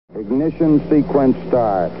Ignition sequence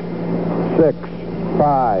start. 6,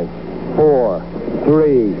 5, 4,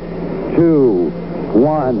 3, 2,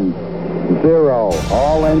 1, 0.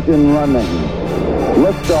 All engine running.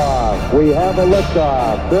 Liftoff. We have a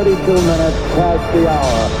liftoff. 32 minutes past the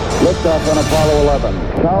hour. Liftoff on Apollo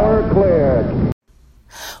 11. Tower cleared.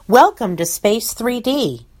 Welcome to Space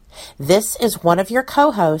 3D. This is one of your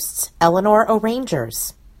co-hosts, Eleanor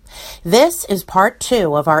O'Rangers. This is part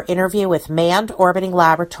 2 of our interview with Manned Orbiting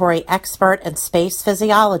Laboratory expert and space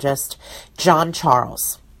physiologist, John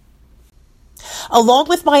Charles. Along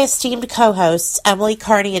with my esteemed co-hosts, Emily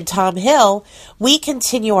Carney and Tom Hill, we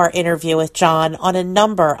continue our interview with John on a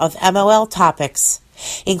number of MOL topics,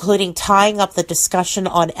 including tying up the discussion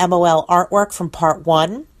on MOL artwork from part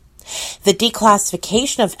 1, the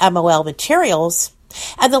declassification of MOL materials,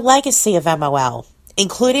 and the legacy of MOL,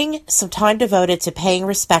 including some time devoted to paying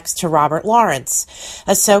respects to Robert Lawrence,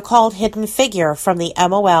 a so-called hidden figure from the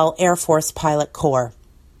MOL Air Force Pilot Corps.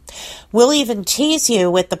 We'll even tease you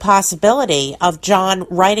with the possibility of John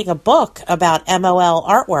writing a book about MOL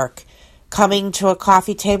artwork, coming to a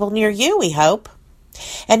coffee table near you, we hope.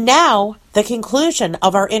 And now, the conclusion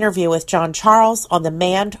of our interview with John Charles on the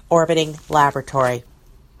Manned Orbiting Laboratory.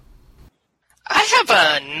 I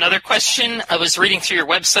have another question. I was reading through your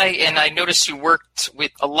website, and I noticed you worked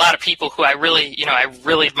with a lot of people who I really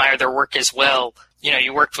admire their work as well. You know,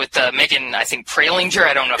 you worked with Megan, I think, Pralinger.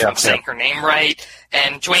 I don't know if I'm saying her name right,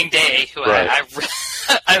 and Dwayne Day, who right.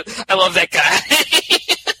 I love that guy.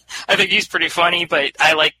 I think he's pretty funny, but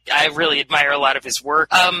I really admire a lot of his work.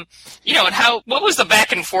 And what was the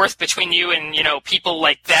back and forth between you and, people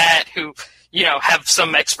like that who, have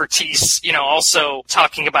some expertise, also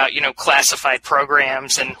talking about, classified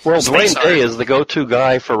programs and Dwayne Day is the go-to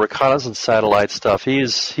guy for reconnaissance satellite stuff.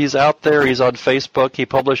 He's out there. He's on Facebook. He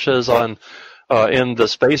publishes on in the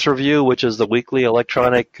Space Review, which is the weekly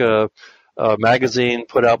electronic magazine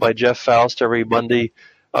put out by Jeff Faust every Monday.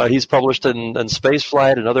 He's published in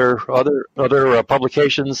Spaceflight and other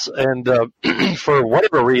publications. And for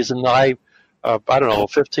whatever reason, I don't know,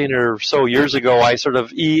 15 or so years ago, I sort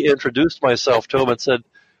of introduced myself to him and said,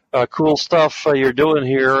 cool stuff you're doing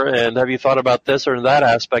here, and have you thought about this or that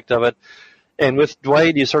aspect of it? And with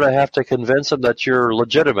Dwayne, you sort of have to convince him that you're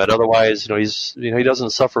legitimate. Otherwise, he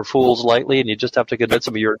doesn't suffer fools lightly, and you just have to convince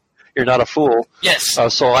him you're not a fool. Yes.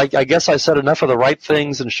 So I guess I said enough of the right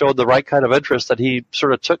things and showed the right kind of interest that he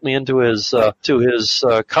sort of took me into his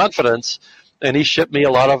confidence. And he shipped me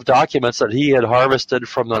a lot of documents that he had harvested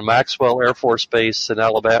from the Maxwell Air Force Base in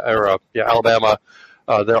Alabama,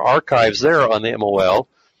 their archives there on the MOL.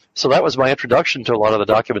 So that was my introduction to a lot of the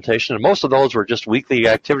documentation, and most of those were just weekly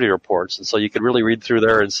activity reports. And so you could really read through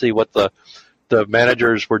there and see what the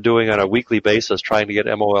managers were doing on a weekly basis trying to get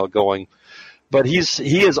MOL going. But he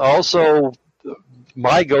is also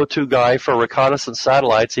my go-to guy for reconnaissance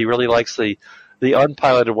satellites. He really likes the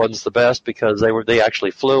unpiloted ones the best because they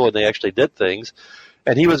actually flew and they actually did things.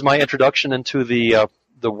 And he was my introduction into the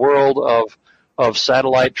world of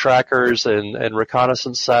satellite trackers and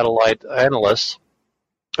reconnaissance satellite analysts.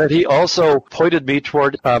 And he also pointed me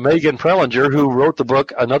toward Megan Pralinger, who wrote the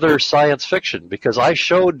book Another Science Fiction, because I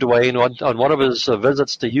showed Dwayne on one of his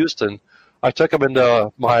visits to Houston. I took him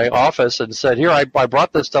into my office and said, here, I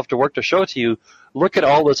brought this stuff to work to show to you. Look at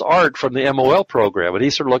all this art from the MOL program. And he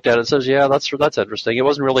sort of looked at it and says, yeah, that's interesting. It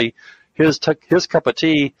wasn't really his cup of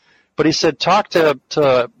tea. But he said, talk to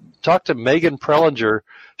Megan Pralinger.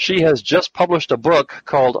 She has just published a book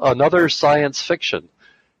called Another Science Fiction.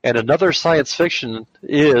 And Another Science Fiction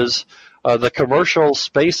is the commercial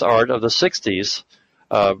space art of the 60s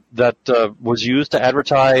that was used to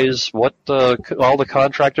advertise what all the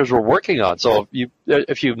contractors were working on. So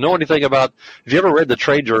if you know anything about, if you ever read the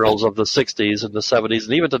trade journals of the 60s and the 70s,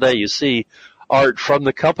 and even today you see art from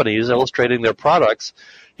the companies illustrating their products,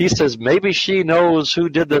 he says maybe she knows who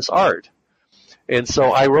did this art. And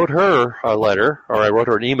so I wrote her a letter, or I wrote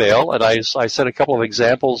her an email, and I sent a couple of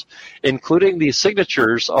examples, including the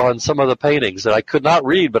signatures on some of the paintings that I could not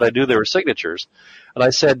read, but I knew they were signatures. And I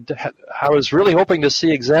said, I was really hoping to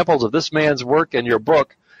see examples of this man's work in your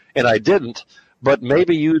book, and I didn't, but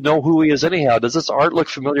maybe you know who he is anyhow. Does this art look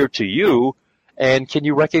familiar to you, and can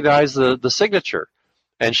you recognize the signature?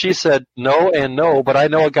 And she said, no and no, but I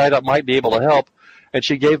know a guy that might be able to help. And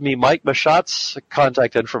she gave me Mike Machat's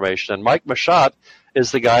contact information. And Mike Machat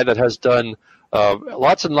is the guy that has done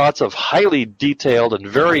lots and lots of highly detailed and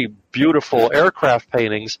very beautiful aircraft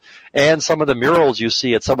paintings and some of the murals you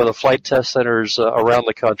see at some of the flight test centers around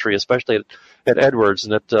the country, especially at Edwards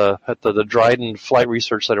and at the Dryden Flight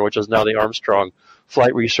Research Center, which is now the Armstrong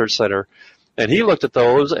Flight Research Center. And he looked at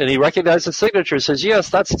those, and he recognized the signature and says, yes,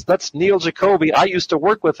 that's Neil Jacoby. I used to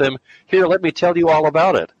work with him. Here, let me tell you all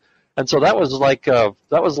about it. And so that was like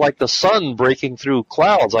the sun breaking through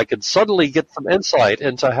clouds. I could suddenly get some insight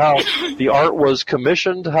into how the art was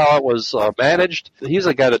commissioned, how it was managed. He's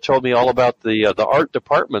the guy that told me all about the art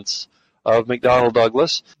departments of McDonnell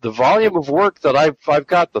Douglas. The volume of work that I've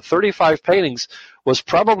got, the 35 paintings, was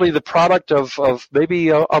probably the product of maybe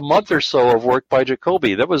a month or so of work by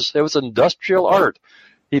Jacoby. It was industrial art.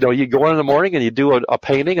 You go in the morning and you do a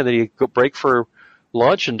painting, and then you go break for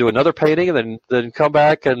lunch and do another painting, and then come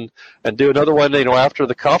back and do another one, after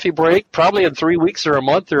the coffee break. Probably in 3 weeks or a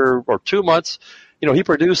month or 2 months, he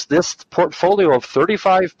produced this portfolio of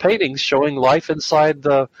 35 paintings showing life inside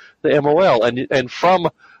the MOL. And from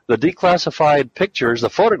the declassified pictures, the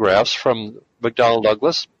photographs from McDonnell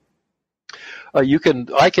Douglas, I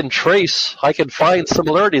can find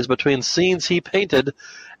similarities between scenes he painted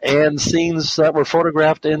and scenes that were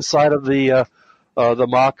photographed inside of the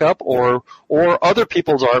mock-up or other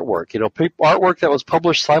people's artwork. Artwork that was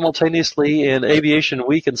published simultaneously in Aviation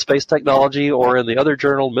Week and Space Technology, or in the other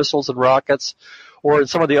journal, Missiles and Rockets, or in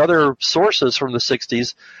some of the other sources from the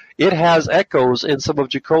 60s. It has echoes in some of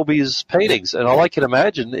Jacoby's paintings, and all I can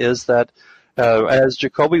imagine is that as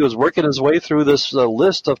Jacoby was working his way through this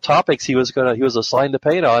list of topics he was assigned to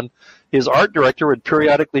paint on, his art director would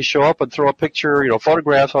periodically show up and throw a picture,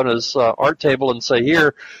 photographs on his art table and say,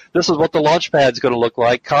 "Here, this is what the launch pad's going to look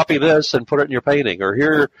like. Copy this and put it in your painting."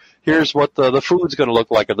 Or here's what the food's going to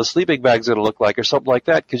look like, or the sleeping bag's going to look like, or something like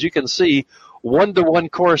that. Because you can see one-to-one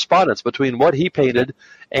correspondence between what he painted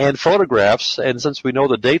and photographs. And since we know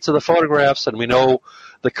the dates of the photographs and we know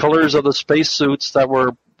the colors of the spacesuits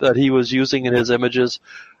that he was using in his images,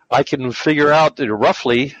 I can figure out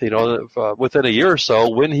roughly, within a year or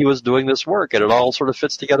so, when he was doing this work, and it all sort of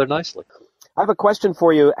fits together nicely. I have a question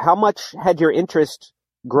for you. How much had your interest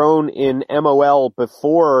grown in MOL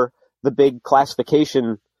before the big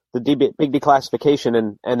classification, big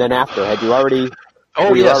declassification, and then after? Had you already?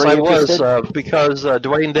 Oh, yes, I was, because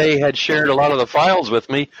Dwayne Day had shared a lot of the files with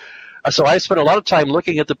me. So I spent a lot of time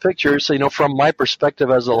looking at the pictures, from my perspective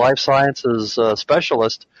as a life sciences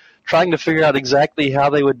specialist, trying to figure out exactly how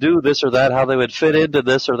they would do this or that, how they would fit into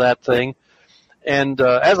this or that thing. And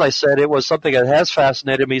as I said, it was something that has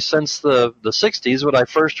fascinated me since the 60s, when I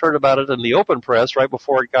first heard about it in the open press, right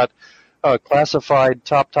before it got classified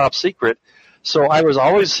top secret. So I was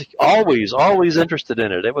always interested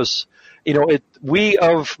in it. It was, we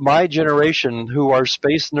of my generation who are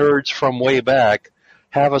space nerds from way back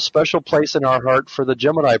have a special place in our heart for the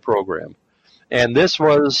Gemini program. And this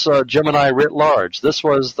was Gemini writ large. This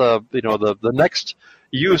was the next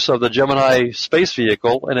use of the Gemini space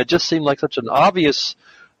vehicle, and it just seemed like such an obvious,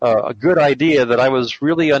 a good idea that I was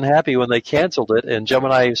really unhappy when they canceled it and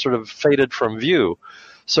Gemini sort of faded from view.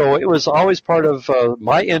 So it was always part of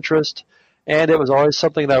my interest, and it was always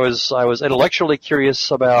something that I was intellectually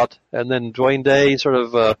curious about. And then Dwayne Day sort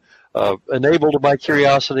of enabled my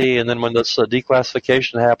curiosity, and then when this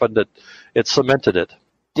declassification happened, it cemented it.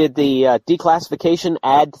 Did the declassification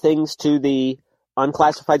add things to the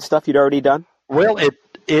unclassified stuff you'd already done? Well,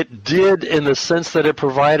 it did, in the sense that it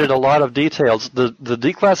provided a lot of details. The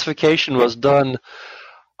declassification was done,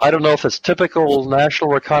 I don't know if it's typical National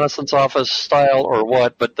Reconnaissance Office style or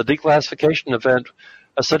what, but the declassification event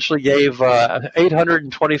essentially gave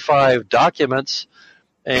 825 documents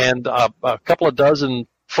and a couple of dozen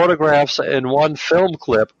photographs and one film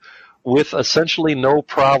clip with essentially no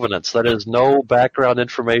provenance. That is, no background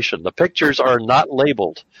information. The pictures are not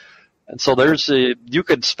labeled. And so you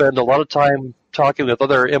could spend a lot of time talking with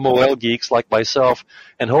other MOL geeks like myself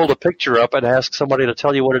and hold a picture up and ask somebody to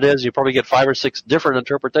tell you what it is. You probably get 5 or 6 different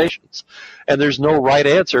interpretations. And there's no right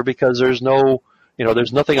answer because there's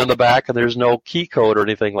there's nothing on the back and there's no key code or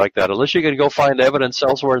anything like that. Unless you can go find evidence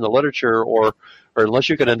elsewhere in the literature or unless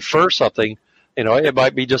you can infer something, it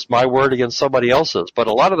might be just my word against somebody else's. But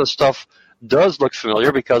a lot of the stuff does look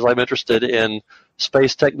familiar because I'm interested in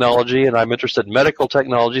space technology and I'm interested in medical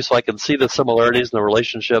technology, so I can see the similarities and the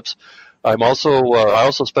relationships. I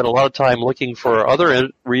also spent a lot of time looking for other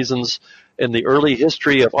reasons in the early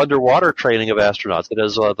history of underwater training of astronauts. It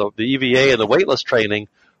is the EVA and the weightless training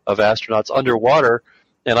of astronauts underwater,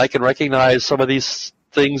 and I can recognize some of these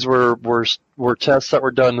things were tests that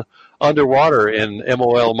were done underwater in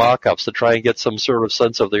MOL mock-ups to try and get some sort of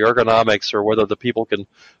sense of the ergonomics or whether the people can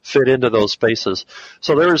fit into those spaces.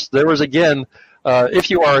 So there was again, if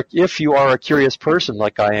you are a curious person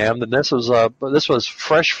like I am, then this was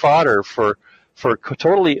fresh fodder for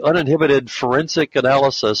totally uninhibited forensic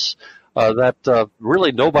analysis that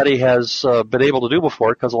really nobody has been able to do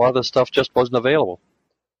before because a lot of this stuff just wasn't available.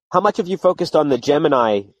 How much have you focused on the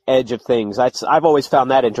Gemini edge of things? I've always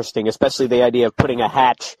found that interesting, especially the idea of putting a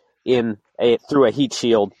hatch through a heat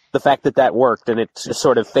shield. The fact that worked and it just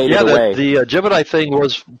sort of faded away. The Gemini thing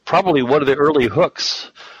was probably one of the early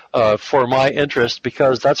hooks for my interest,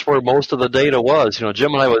 because that's where most of the data was.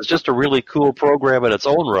 Gemini was just a really cool program in its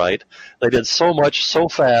own right. They did so much so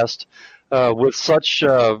fast with such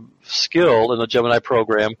skill in the Gemini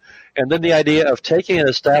program. And then the idea of taking an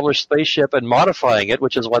established spaceship and modifying it,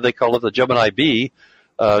 which is why they call it the Gemini B.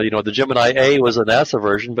 The Gemini A was a NASA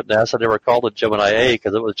version, but NASA never called it Gemini A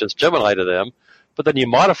because it was just Gemini to them. But then you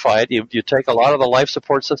modify it. You take a lot of the life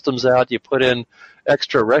support systems out. You put in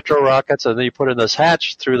extra retro rockets, and then you put in this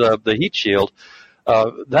hatch through the heat shield.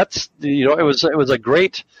 It was a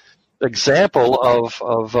great example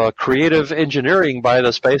of creative engineering by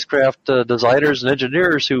the spacecraft designers and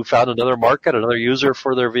engineers who found another market, another user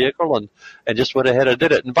for their vehicle, and just went ahead and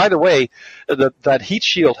did it. And by the way, that heat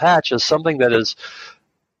shield hatch is something that is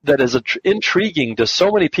intriguing to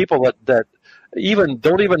so many people that even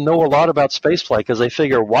don't even know a lot about spaceflight, because they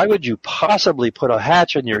figure, why would you possibly put a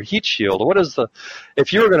hatch in your heat shield?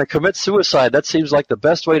 If you were going to commit suicide, that seems like the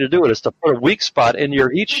best way to do it is to put a weak spot in your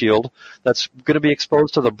heat shield that's going to be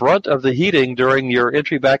exposed to the brunt of the heating during your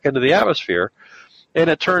entry back into the atmosphere. And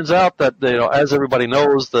it turns out that, as everybody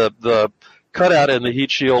knows, the cutout in the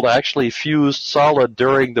heat shield actually fused solid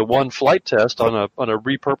during the one flight test on a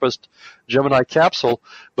repurposed Gemini capsule.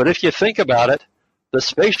 But if you think about it, the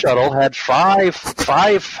space shuttle had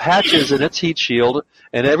five hatches in its heat shield,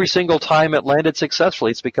 and every single time it landed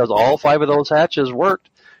successfully, it's because all 5 of those hatches worked.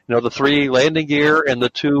 The 3 landing gear and the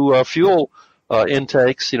 2 fuel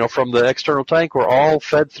intakes, from the external tank were all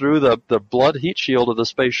fed through the blood heat shield of the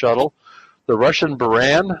space shuttle. The Russian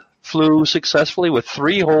Buran flew successfully with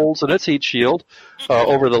 3 holes in its heat shield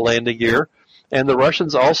over the landing gear. And the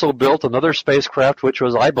Russians also built another spacecraft, which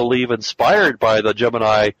was, I believe, inspired by the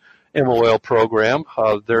Gemini MOL program,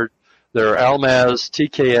 their Almaz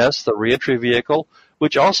TKS, the reentry vehicle,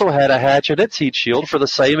 which also had a hatch in its heat shield for the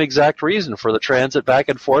same exact reason, for the transit back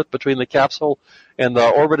and forth between the capsule and the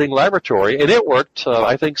orbiting laboratory. And it worked,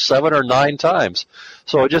 I think, 7 or 9 times.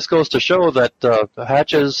 So it just goes to show that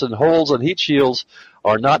hatches and holes and heat shields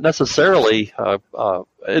are not necessarily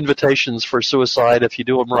invitations for suicide if you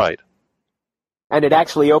do them right. And it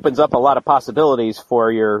actually opens up a lot of possibilities for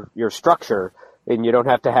your structure. And you don't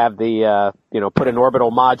have to have put an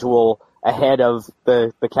orbital module ahead of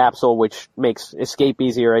the capsule, which makes escape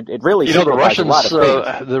easier. It really the Russians, a lot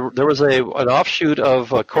of things. There was an offshoot of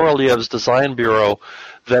Korolyev's design bureau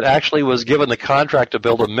that actually was given the contract to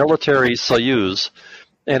build a military Soyuz,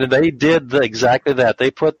 and they did exactly that. They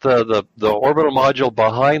put the orbital module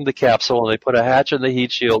behind the capsule, and they put a hatch in the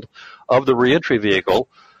heat shield of the reentry vehicle.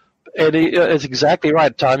 And it's exactly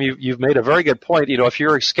right, Tom. You've made a very good point. If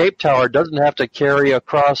your escape tower doesn't have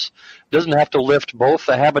to doesn't have to lift both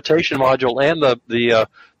the habitation module and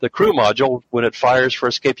the crew module when it fires for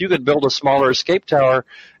escape, you can build a smaller escape tower,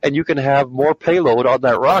 and you can have more payload on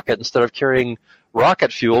that rocket instead of carrying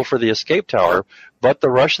rocket fuel for the escape tower. But the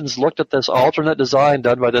Russians looked at this alternate design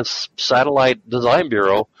done by this satellite design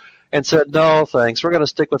bureau and said, no, thanks. We're going to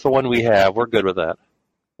stick with the one we have. We're good with that.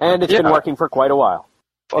 And it's been working for quite a while.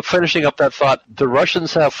 Finishing up that thought, the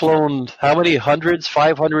Russians have flown how many hundreds,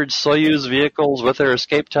 500 Soyuz vehicles with their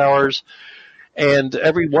escape towers, and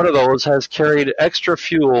every one of those has carried extra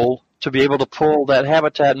fuel to be able to pull that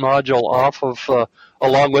habitat module off of,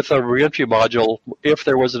 along with a reentry module if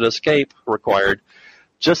there was an escape required.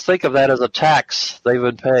 Just think of that as a tax they've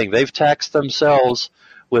been paying. They've taxed themselves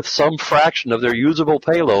with some fraction of their usable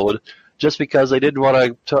payload just because they didn't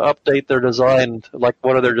want to update their design, like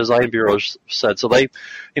one of their design bureaus said. So they,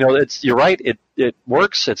 you're right, it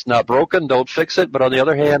works, it's not broken, don't fix it, but on the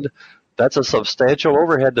other hand, that's a substantial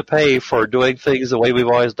overhead to pay for doing things the way we've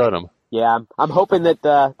always done them. Yeah, I'm hoping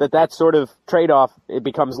that sort of trade-off, it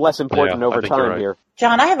becomes less important over time right. here.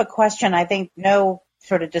 John, I have a question. I think no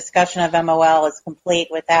sort of discussion of MOL is complete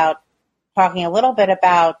without talking a little bit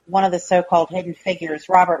about one of the so-called hidden figures,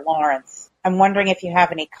 Robert Lawrence. I'm wondering if you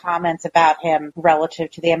have any comments about him relative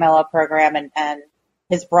to the MLO program and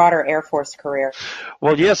his broader Air Force career.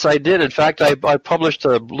 Well, yes, I did. In fact, I published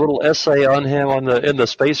a little essay on him in the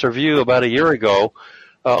Space Review about a year ago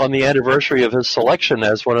on the anniversary of his selection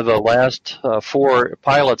as one of the last 4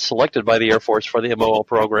 pilots selected by the Air Force for the MOL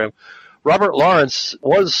program. Robert Lawrence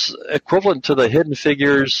was equivalent to the hidden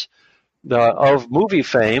figures of movie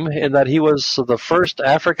fame in that he was the first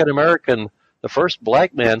African-American, the first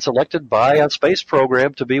black man selected by a space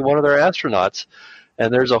program to be one of their astronauts.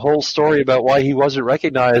 And there's a whole story about why he wasn't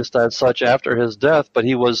recognized as such after his death, but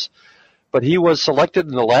he was but he was selected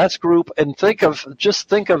in the last group. And think of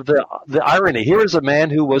the irony. Here is a man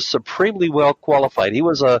who was supremely well qualified. He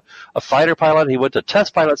was a fighter pilot. He went to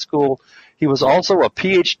test pilot school. He was also a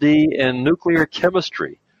PhD in nuclear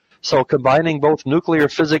chemistry. So combining both nuclear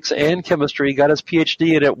physics and chemistry, got his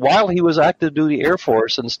PhD in it while he was active duty Air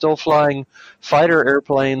Force and still flying fighter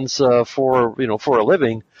airplanes for a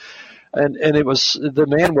living. And it was, the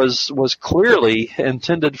man was clearly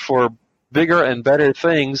intended for bigger and better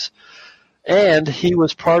things. And he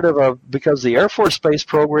was part of because the Air Force space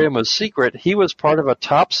program was secret, he was part of a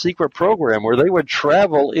top secret program where they would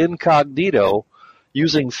travel incognito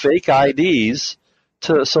using fake IDs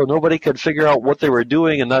so nobody could figure out what they were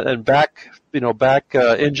doing and back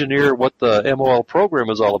engineer what the MOL program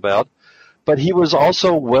was all about. But he was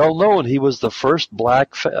also well known. He was the first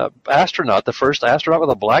black astronaut, the first astronaut with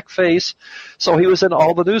a black face. So he was in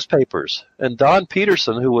all the newspapers. And Don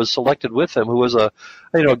Peterson, who was selected with him, who was a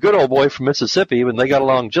good old boy from Mississippi, and they got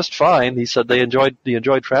along just fine. He said he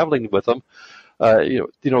enjoyed traveling with him. All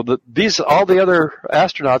the other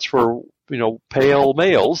astronauts were pale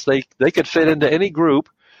males. They could fit into any group,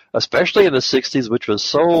 especially in the 60s, which was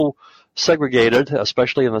so segregated,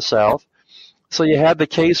 especially in the South. So you had the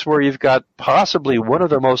case where you've got possibly one of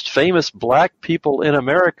the most famous black people in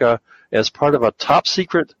America as part of a top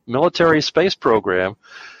secret military space program.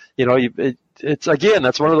 It's again,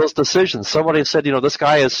 that's one of those decisions. Somebody said, this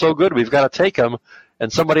guy is so good, we've got to take him.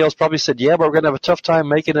 And somebody else probably said, yeah, but we're going to have a tough time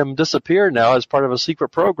making him disappear now as part of a secret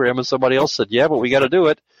program. And somebody else said, yeah, but we got to do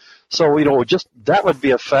it. So, just that would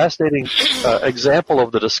be a fascinating example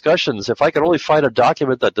of the discussions. If I could only find a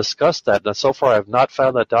document that discussed that, and so far I have not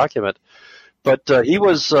found that document. But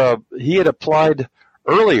he had applied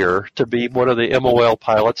earlier to be one of the MOL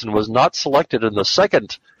pilots and was not selected in the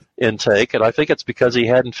second intake, and I think it's because he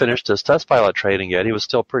hadn't finished his test pilot training yet. He was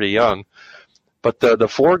still pretty young. But the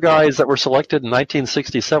four guys that were selected in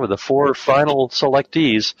 1967, the four final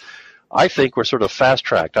selectees, I think were sort of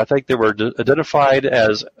fast-tracked. I think they were identified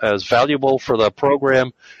as valuable for the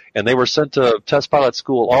program, and they were sent to test pilot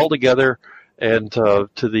school all together and to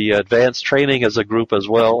the advanced training as a group as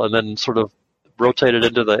well, and then sort of rotated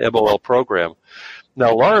into the MOL program.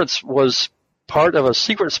 Now, Lawrence was part of a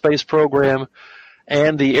secret space program,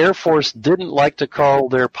 and the Air Force didn't like to call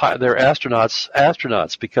their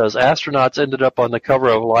astronauts because astronauts ended up on the cover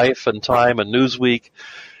of Life and Time and Newsweek,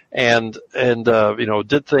 and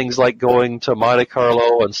did things like going to Monte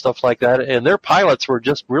Carlo and stuff like that, and their pilots were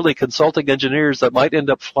just really consulting engineers that might end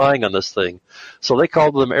up flying on this thing. So they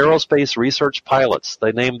called them aerospace research pilots.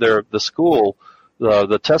 They named the school,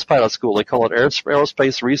 the test pilot school, they call it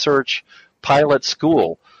Aerospace Research Pilot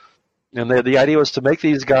School. And the idea was to make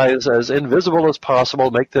these guys as invisible as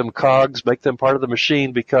possible, make them cogs, make them part of the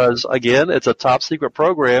machine, because, again, it's a top secret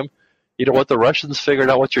program. You don't want the Russians figuring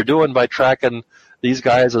out what you're doing by tracking these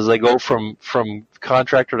guys as they go from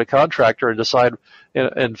contractor to contractor and decide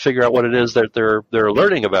and figure out what it is that they're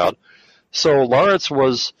learning about. So Lawrence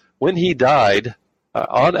was, when he died,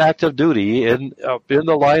 on active duty in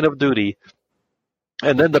the line of duty,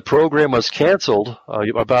 and then the program was canceled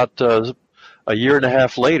about a year and a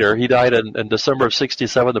half later. He died in December of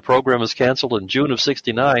 67. The program was canceled in June of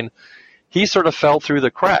 69. He sort of fell through the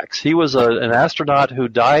cracks. He was an astronaut who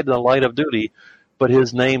died in the line of duty, but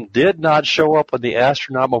his name did not show up on the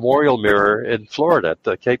Astronaut Memorial Mirror in Florida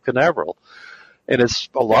at Cape Canaveral. And it's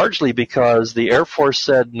largely because the Air Force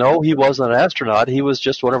said, no, he wasn't an astronaut. He was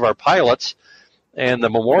just one of our pilots. And the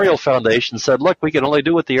Memorial Foundation said, look, we can only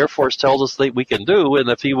do what the Air Force tells us that we can do, and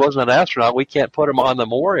if he wasn't an astronaut, we can't put him on the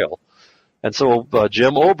memorial. And so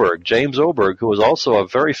James Oberg, who was also a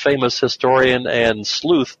very famous historian and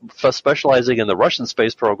sleuth specializing in the Russian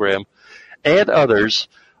space program, and others,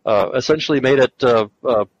 essentially made it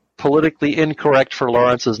politically incorrect for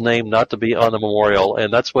Lawrence's name not to be on the memorial,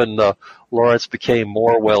 and that's when Lawrence became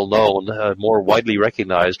more well-known, more widely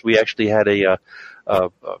recognized. We actually had a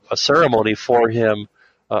ceremony for him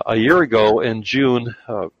a year ago in June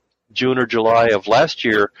or July of last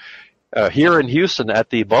year, here in Houston at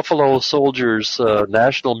the Buffalo Soldiers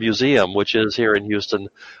National Museum, which is here in Houston,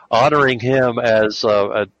 honoring him as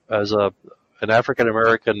an African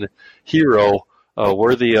American hero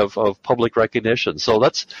worthy of public recognition. So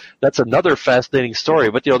that's another fascinating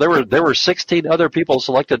story. But there were 16 other people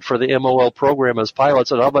selected for the MOL program as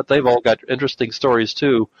pilots, and I'll bet they've all got interesting stories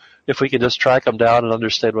too, if we can just track them down and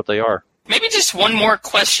understand what they are. Maybe just one more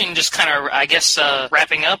question, just kind of, I guess,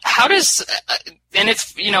 wrapping up. How does, and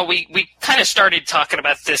it's, we kind of started talking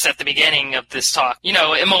about this at the beginning of this talk.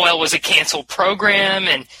 MOL was a canceled program,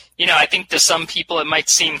 and, I think to some people it might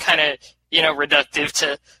seem kind of reductive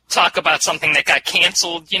to talk about something that got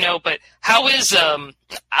canceled, but how is,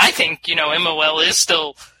 I think, MOL is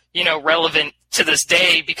still, relevant to this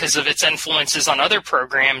day because of its influences on other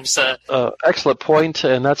programs. Excellent point,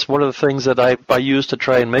 and that's one of the things that I use to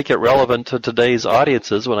try and make it relevant to today's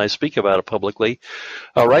audiences when I speak about it publicly.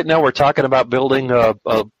 Right now we're talking about building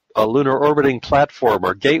a lunar orbiting platform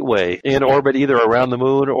or gateway in orbit either around the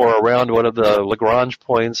moon or around one of the Lagrange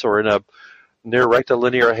points or in a near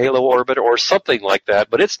rectilinear halo orbit or something like that,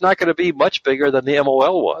 but it's not going to be much bigger than the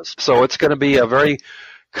MOL was. So it's going to be a very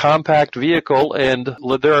compact vehicle, and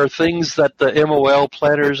there are things that the MOL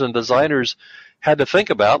planners and designers had to think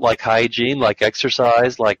about, like hygiene, like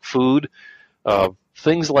exercise, like food,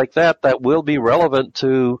 things like that will be relevant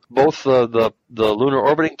to both the lunar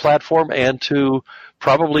orbiting platform and to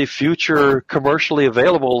probably future commercially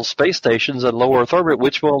available space stations in low Earth orbit,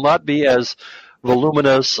 which will not be as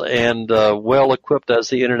voluminous and well-equipped as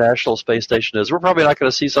the International Space Station is. We're probably not going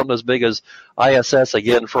to see something as big as ISS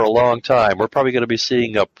again for a long time. We're probably going to be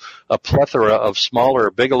seeing a plethora of smaller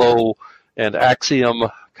Bigelow and Axiom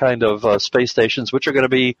kind of space stations, which are going to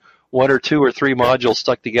be 1 or 2 or 3 modules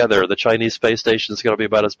stuck together. The Chinese space station is going to be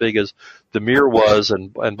about as big as the Mir was,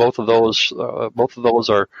 and both of those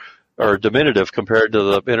are diminutive compared to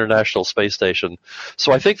the International Space Station.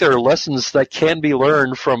 So I think there are lessons that can be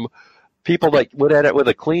learned from people that went at it with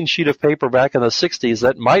a clean sheet of paper back in the 60s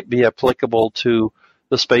that might be applicable to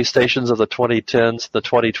the space stations of the 2010s, the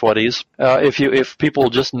 2020s. If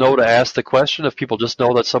people just know to ask the question, if people just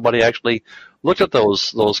know that somebody actually looked at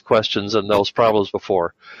those questions and those problems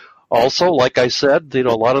before. Also, like I said,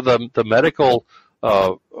 a lot of the medical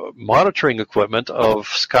monitoring equipment of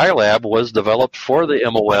Skylab was developed for the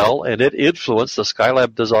MOL, and it influenced the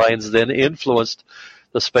Skylab designs, then influenced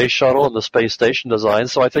the space shuttle and the space station design.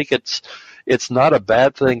 So I think it's not a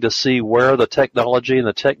bad thing to see where the technology and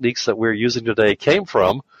the techniques that we're using today came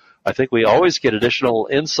from. I think we always get additional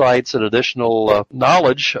insights and additional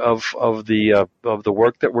knowledge of the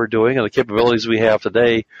work that we're doing and the capabilities we have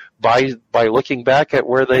today by looking back at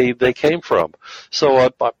where they came from.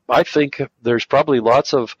 So I think there's probably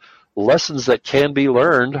lots of lessons that can be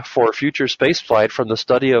learned for future spaceflight from the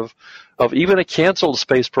study of even a canceled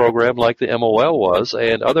space program like the MOL was,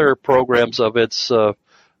 and other programs of its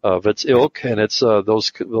ilk, and its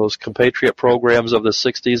those compatriot programs of the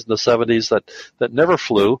 60s and the 70s that never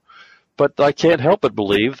flew. But I can't help but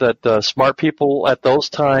believe that smart people at those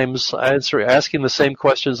times asking the same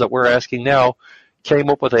questions that we're asking now came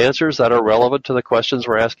up with answers that are relevant to the questions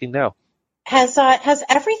we're asking now. Has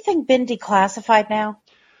everything been declassified now?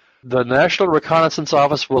 The National Reconnaissance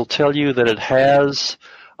Office will tell you that it has.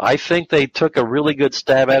 I think they took a really good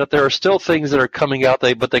stab at it. There are still things that are coming out,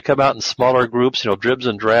 but they come out in smaller groups, dribs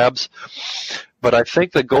and drabs. But I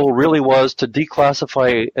think the goal really was to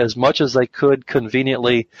declassify as much as they could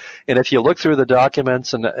conveniently. And if you look through the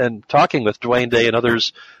documents and talking with Dwayne Day and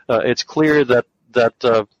others, it's clear that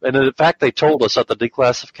and in fact they told us at the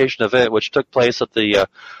declassification event, which took place at the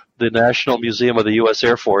National Museum of the U.S.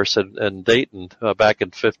 Air Force in Dayton back in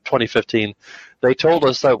 2015, they told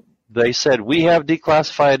us that they said, we have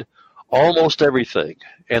declassified almost everything,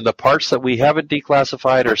 and the parts that we haven't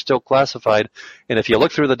declassified are still classified. And if you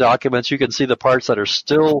look through the documents, you can see the parts that are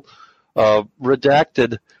still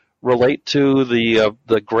redacted relate to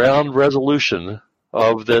the ground resolution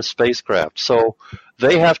of this spacecraft. So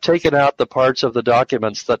they have taken out the parts of the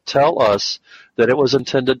documents that tell us that it was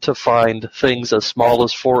intended to find things as small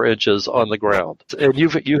as 4 inches on the ground. And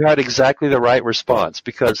you had exactly the right response,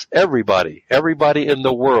 because everybody in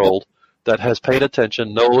the world that has paid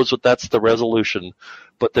attention knows that that's the resolution,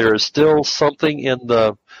 but there is still something in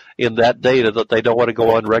that data that they don't want to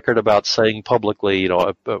go on record about saying publicly,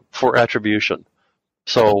 for attribution.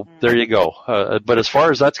 So there you go. But as far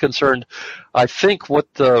as that's concerned, I think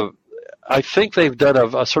they've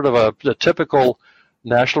done a sort of a typical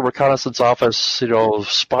National Reconnaissance Office,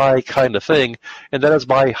 spy kind of thing, and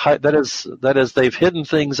that is they've hidden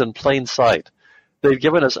things in plain sight. They've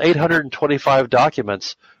given us 825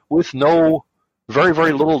 documents with no very,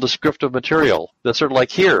 very little descriptive material. That's sort of like,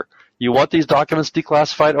 here, you want these documents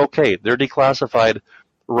declassified? Okay, they're declassified.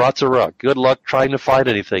 Rots-a-ruck. Good luck trying to find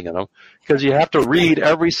anything in them, because you have to read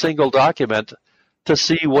every single document to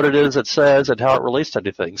see what it is it says and how it relates to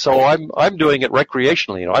anything. So I'm doing it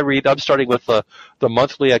recreationally. I'm starting with the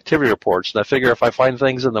monthly activity reports, and I figure if I find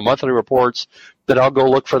things in the monthly reports, then I'll go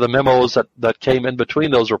look for the memos that came in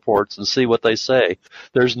between those reports and see what they say.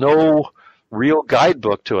 There's no real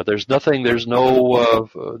guidebook to it. There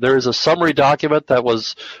is a summary document that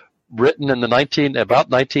was written in about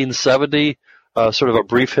 1970, sort of a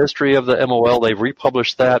brief history of the MOL. They've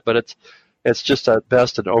republished that, but it's just at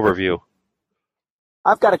best an overview.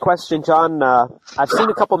 I've got a question, John. I've seen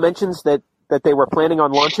a couple mentions that they were planning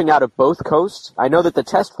on launching out of both coasts. I know that the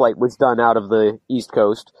test flight was done out of the East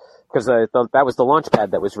Coast because that was the launch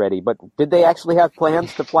pad that was ready. But did they actually have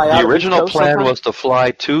plans to fly out? The original plan sometime? was to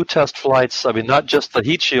fly 2 test flights. I mean, not just the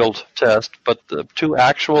heat shield test, but the 2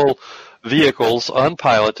 actual vehicles,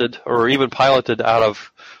 unpiloted or even piloted, out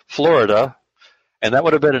of Florida. And that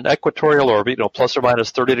would have been an equatorial orbit, plus or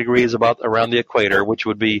minus 30 degrees about around the equator, which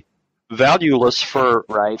would be valueless for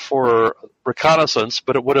reconnaissance,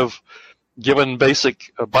 but it would have given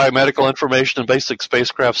basic biomedical information and basic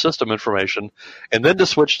spacecraft system information, and then to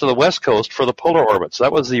switch to the West Coast for the polar orbits.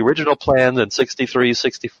 That was the original plan in 63,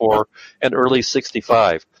 64, and early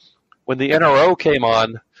 65. When the NRO came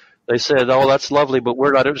on, they said, oh, that's lovely, but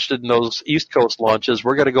we're not interested in those East Coast launches.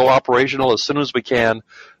 We're going to go operational as soon as we can,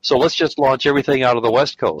 so let's just launch everything out of the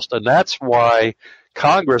West Coast. And that's why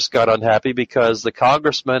Congress got unhappy, because the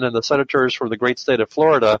congressmen and the senators from the great state of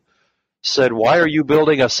Florida said, why are you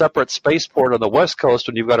building a separate spaceport on the West Coast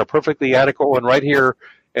when you've got a perfectly adequate one right here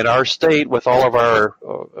in our state with all of our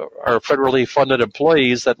federally funded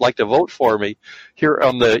employees that like to vote for me here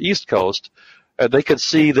on the East Coast? They could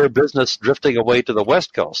see their business drifting away to the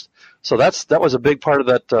West Coast. So that was a big part of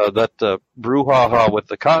that brouhaha with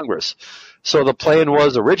the Congress. So the plan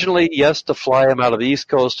was originally, yes, to fly them out of the East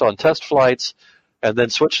Coast on test flights and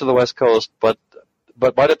then switch to the West Coast, but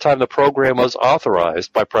by the time the program was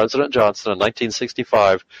authorized by President Johnson in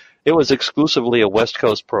 1965, it was exclusively a West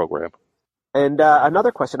Coast program. And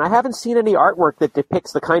another question, I haven't seen any artwork that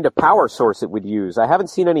depicts the kind of power source it would use. I haven't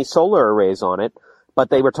seen any solar arrays on it, but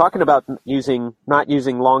they were talking about not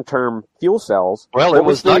using long-term fuel cells. Well, it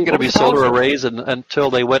was not going to be solar arrays until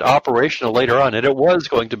they went operational later on, and it was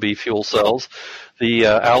going to be fuel cells. The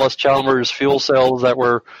Alice Chalmers fuel cells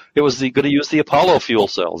going to use the Apollo fuel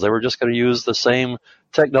cells. They were just going to use the same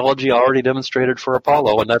technology already demonstrated for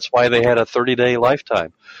Apollo, and that's why they had a 30-day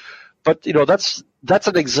lifetime. But, that's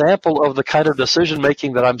an example of the kind of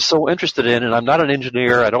decision-making that I'm so interested in, and I'm not an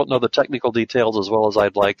engineer. I don't know the technical details as well as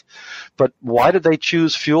I'd like. But why did they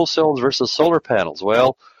choose fuel cells versus solar panels?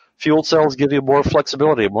 Well, fuel cells give you more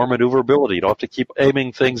flexibility, more maneuverability. You don't have to keep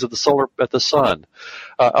aiming things at the sun.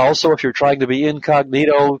 Also, if you're trying to be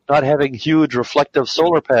incognito, not having huge reflective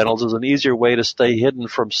solar panels is an easier way to stay hidden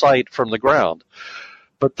from sight from the ground.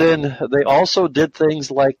 But then they also did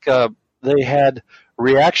things like they had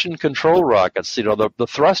reaction control rockets, the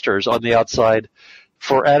thrusters on the outside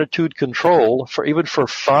for attitude control, even for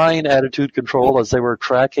fine attitude control as they were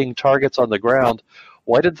tracking targets on the ground.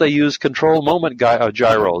 Why did they use control moment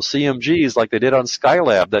gyros, CMGs, like they did on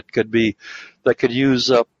Skylab that could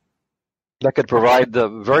provide the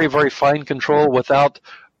very, very fine control without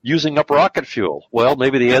using up rocket fuel? Well,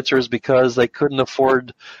 maybe the answer is because they couldn't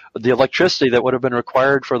afford the electricity that would have been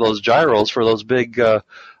required for those gyros, for those big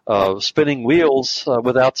spinning wheels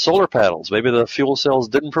without solar panels. Maybe the fuel cells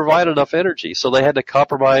didn't provide enough energy, so they had to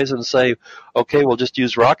compromise and say, okay, we'll just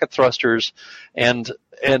use rocket thrusters, and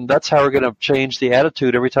that's how we're going to change the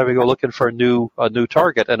attitude every time we go looking for a new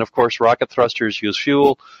target. And of course, rocket thrusters use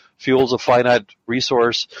fuel. Fuel's a finite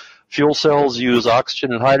resource. Fuel cells use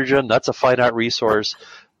oxygen and hydrogen. That's a finite resource.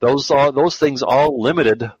 Those things all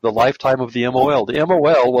limited the lifetime of the MOL. The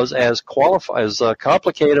MOL was as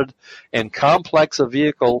complicated and complex a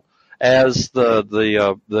vehicle as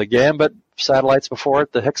the Gambit satellites before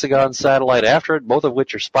it, the Hexagon satellite after it, both of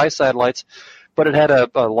which are spy satellites. But it had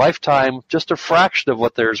a lifetime just a fraction of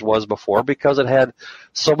what theirs was before, because it had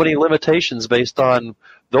so many limitations based on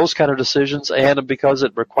those kind of decisions, and because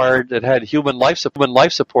it had human life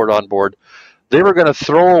support on board. They were going to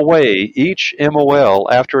throw away each MOL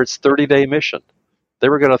after its 30-day mission. They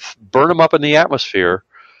were going to burn them up in the atmosphere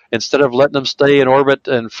instead of letting them stay in orbit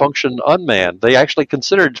and function unmanned. They actually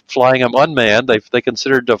considered flying them unmanned. They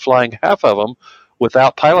considered flying half of them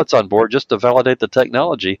without pilots on board just to validate the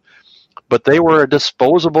technology. But they were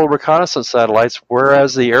disposable reconnaissance satellites,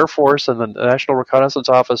 whereas the Air Force and the National Reconnaissance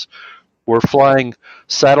Office were flying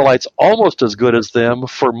satellites almost as good as them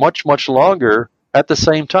for much, much longer at the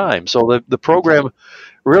same time. So the program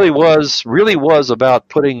really was about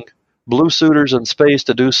putting blue suiters in space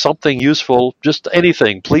to do something useful, just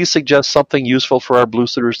anything. Please suggest something useful for our blue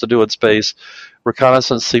suiters to do in space.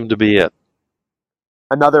 Reconnaissance seemed to be it.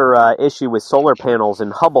 Another issue with solar panels,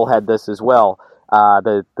 and Hubble had this as well,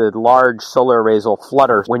 the large solar arrays will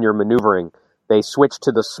flutter when you're maneuvering. They switched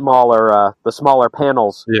to the smaller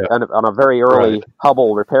panels on a very early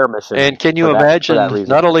Hubble repair mission. And can you imagine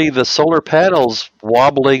not only the solar panels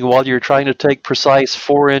wobbling while you're trying to take precise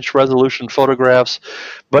 4-inch resolution photographs,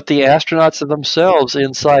 but the astronauts themselves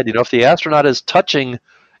inside. If the astronaut is touching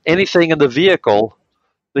anything in the vehicle,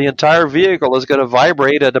 the entire vehicle is going to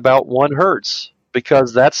vibrate at about 1 hertz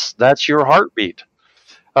because that's your heartbeat.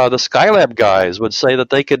 The Skylab guys would say that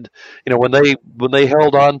they could, when they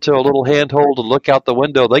held on to a little handhold to look out the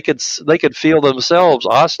window, they could feel themselves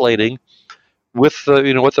oscillating with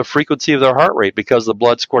the frequency of their heart rate, because the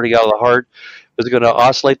blood squirting out of the heart is going to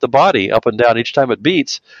oscillate the body up and down each time it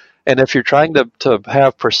beats. And if you're trying to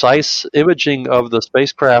have precise imaging of the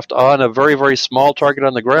spacecraft on a very, very small target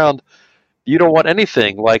on the ground, you don't want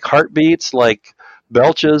anything like heartbeats, like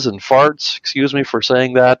belches and farts, excuse me for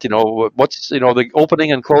saying that, what's, the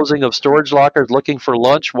opening and closing of storage lockers, looking for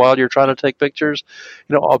lunch while you're trying to take pictures.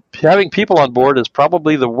 Having people on board is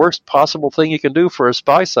probably the worst possible thing you can do for a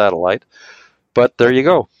spy satellite, but there you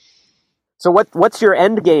go. So what's your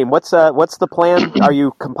end game? What's the plan? Are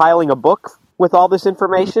you compiling a book with all this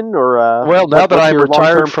information, or well, now that I'm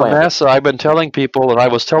retired from NASA, I've been telling people, and I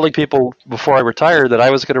was telling people before I retired, that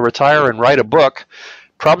I was going to retire and write a book.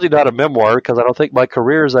 Probably not a memoir, because I don't think my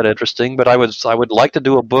career is that interesting, but I would like to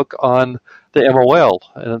do a book on the MOL.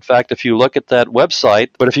 And in fact, if you look at that website,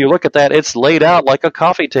 it's laid out like a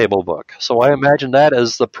coffee table book. So I imagine that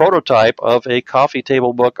as the prototype of a coffee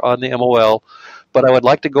table book on the MOL. But I would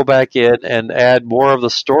like to go back in and add more of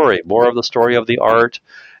the story of the art,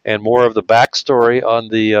 and more of the backstory on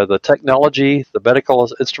the technology, the medical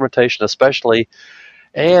instrumentation especially,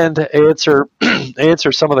 and answer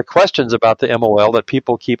some of the questions about the MOL that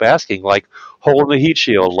people keep asking, like hole in the heat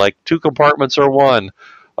shield, like 2 compartments or 1,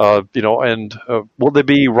 and will there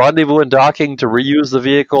be rendezvous and docking to reuse the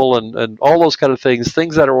vehicle, and all those kind of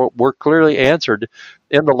things that were clearly answered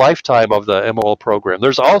in the lifetime of the MOL program.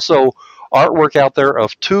 There's also artwork out there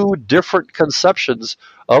of 2 different conceptions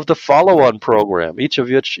of the follow-on program, each of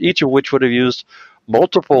which would have used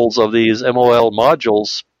multiples of these MOL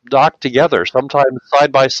modules docked together, sometimes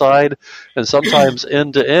side by side and sometimes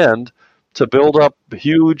end to end, to build up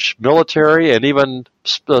huge military and even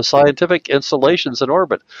scientific installations in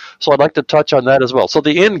orbit. So I'd like to touch on that as well. So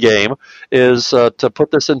the end game is to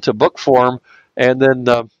put this into book form and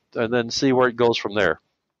then see where it goes from there.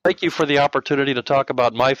 Thank you for the opportunity to talk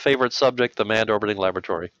about my favorite subject, the Manned Orbiting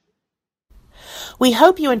Laboratory. We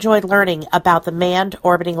hope you enjoyed learning about the Manned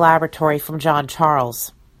Orbiting Laboratory from John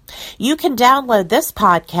Charles. You can download this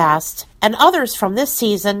podcast and others from this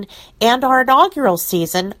season and our inaugural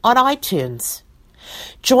season on iTunes.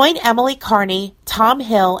 Join Emily Carney, Tom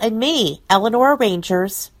Hill, and me, Eleanor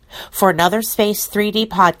Rangers, for another Space 3D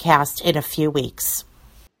podcast in a few weeks.